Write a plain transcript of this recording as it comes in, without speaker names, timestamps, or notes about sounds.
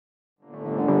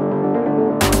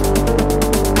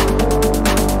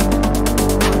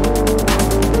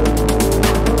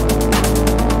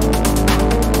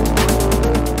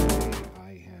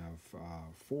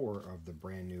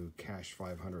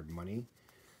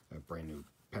a brand new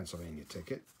Pennsylvania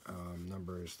ticket.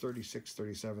 Numbers 36,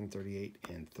 37, 38,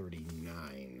 and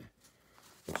 39.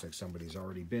 Looks like somebody's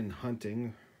already been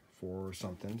hunting for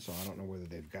something, so I don't know whether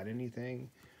they've got anything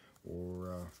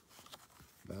or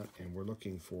that. And we're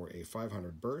looking for a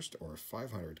 500 burst or a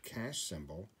 500 cash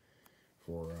symbol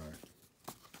for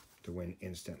to win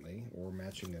instantly, or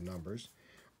matching the numbers.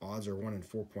 Odds are 1 in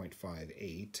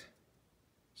 4.58,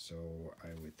 so I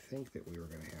would think that we were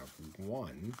going to have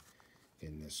 1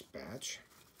 in this batch.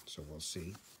 So we'll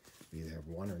see. We either have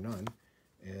 1 or none,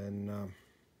 and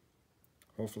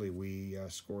hopefully we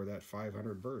score that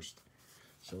 500 burst.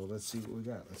 So let's see what we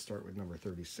got. Let's start with number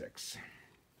 36.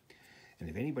 And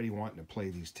if anybody wanting to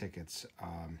play these tickets,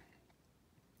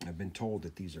 I've been told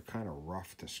that these are kind of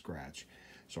rough to scratch.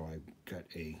 So I got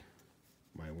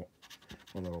my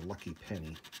one little lucky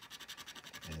penny,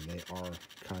 and they are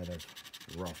kind of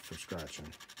rough for scratching.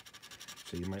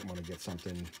 So you might want to get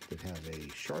something that has a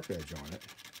sharp edge on it,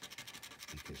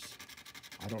 because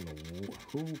I don't know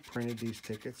who printed these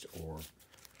tickets or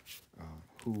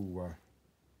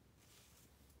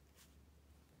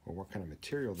or what kind of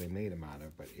material they made them out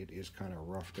of, but it is kind of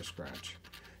rough to scratch.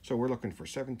 So we're looking for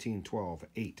 17, 12,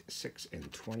 8, 6,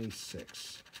 and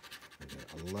 26. We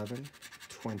got 11,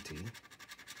 20,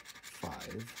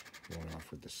 5, one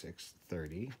off with the 6,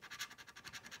 30,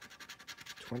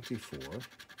 24,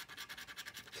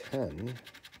 10,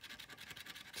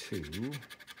 2,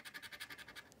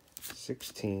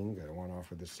 16, got a one off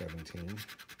with the 17,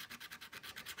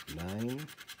 9,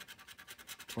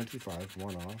 25,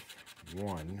 one off,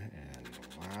 1, and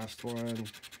the last one,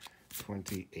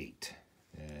 28.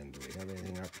 And do we have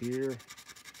anything up here?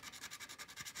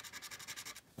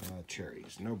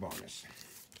 Cherries, no bonus.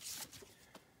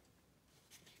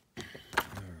 All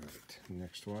right,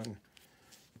 next one.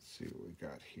 Let's see what we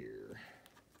got here.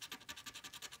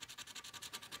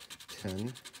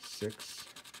 10, 6,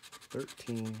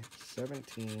 13,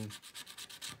 17,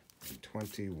 and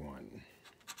 21.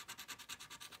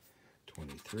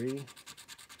 23,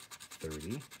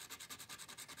 30,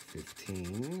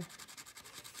 15,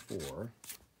 4,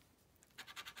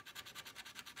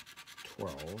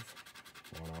 12,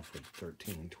 one off with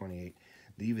 13, 28.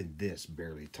 Even this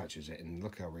barely touches it, and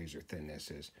look how razor thin this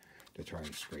is to try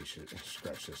and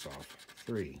scratch this off.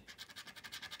 3,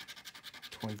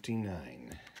 29,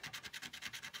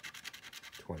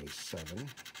 27,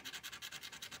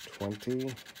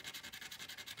 20,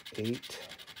 8,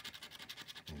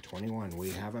 and 21.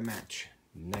 We have a match.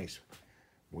 Nice.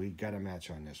 We got a match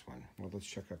on this one. Well, let's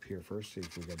check up here first, see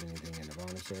if we got anything in the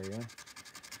bonus area.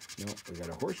 No, we got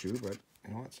a horseshoe, but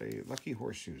you know, it's a lucky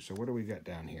horseshoe. So what do we got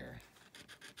down here?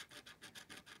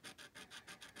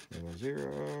 Little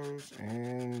zeros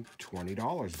and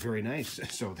 $20. Very nice.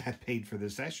 So that paid for the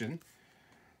session.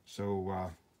 So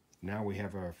now we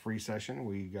have a free session.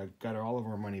 We got all of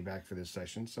our money back for this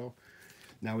session. So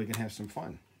now we can have some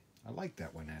fun. I like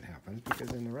that when that happens,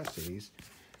 because in the rest of these,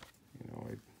 you know,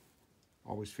 I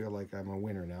always feel like I'm a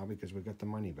winner now because we got the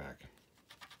money back.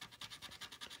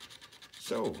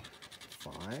 So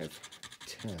 5,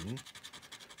 10,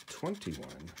 21,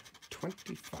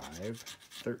 25,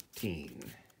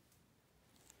 13.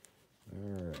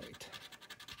 All right.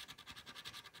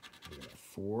 We got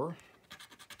 4,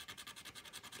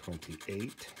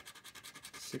 28,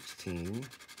 16,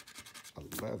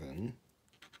 11,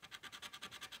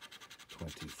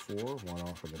 24, one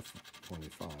off of the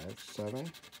 25,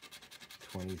 7,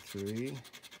 23,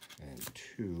 and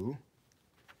 2,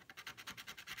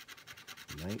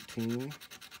 19,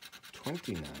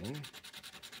 29,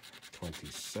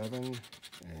 27,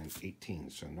 and 18.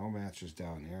 So no matches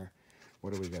down there.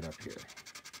 What do we got up here?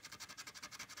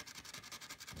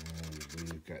 And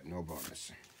we've got no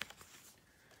bonus.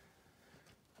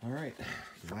 All right,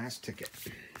 last ticket.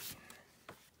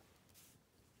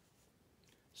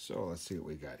 So let's see what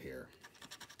we got here.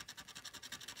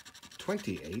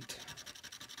 28,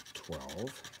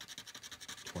 12,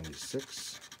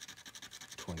 26,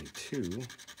 22,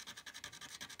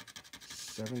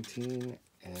 17,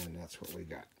 and that's what we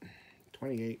got.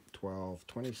 28, 12,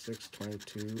 26,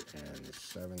 22, and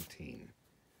 17.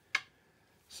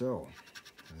 So,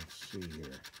 let's see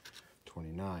here.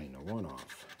 29, a one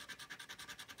off.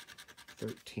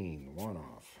 13, one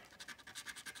off.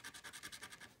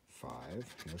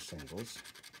 5, no singles.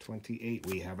 28,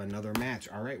 we have another match.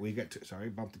 All right, we got, sorry,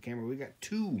 bumped the camera. We got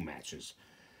 2 matches.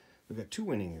 We got 2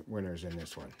 winners in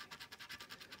this one.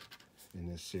 In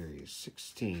this series.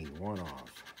 16, one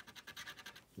off.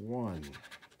 1,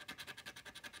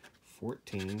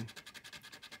 14,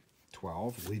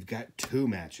 12. We've got 2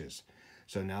 matches.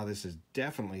 So now this is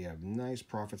definitely a nice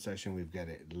profit session. We've got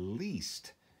at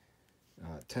least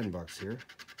 10 bucks here.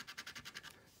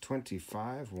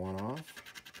 25, one off.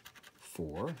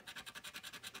 4,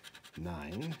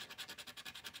 9,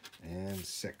 and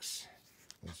 6.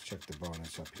 Let's check the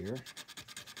bonus up here.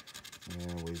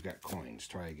 And we've got coins.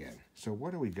 Try again. So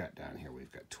what do we got down here?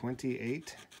 We've got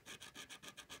 28.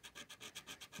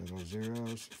 Little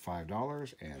zeros.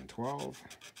 $5 and 12.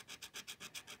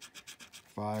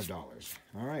 $5.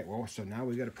 All right. Well, so now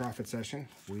we got a profit session.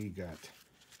 We got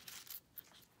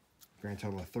grand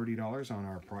total of $30 on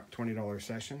our $20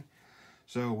 session.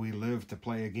 So we live to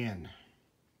play again.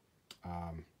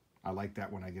 I like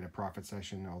that when I get a profit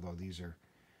session, although these are,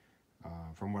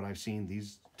 from what I've seen,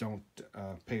 these don't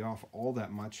pay off all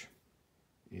that much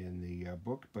in the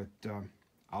book, but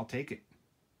I'll take it.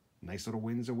 Nice little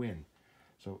win's a win.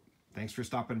 So thanks for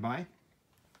stopping by,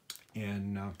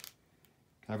 and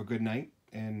have a good night,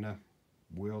 and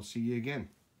we'll see you again.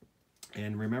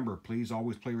 And remember, please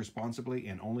always play responsibly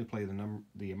and only play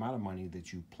the amount of money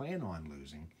that you plan on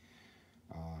losing.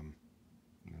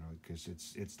 You know, because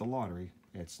it's the lottery.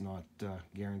 It's not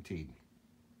guaranteed.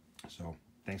 So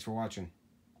thanks for watching.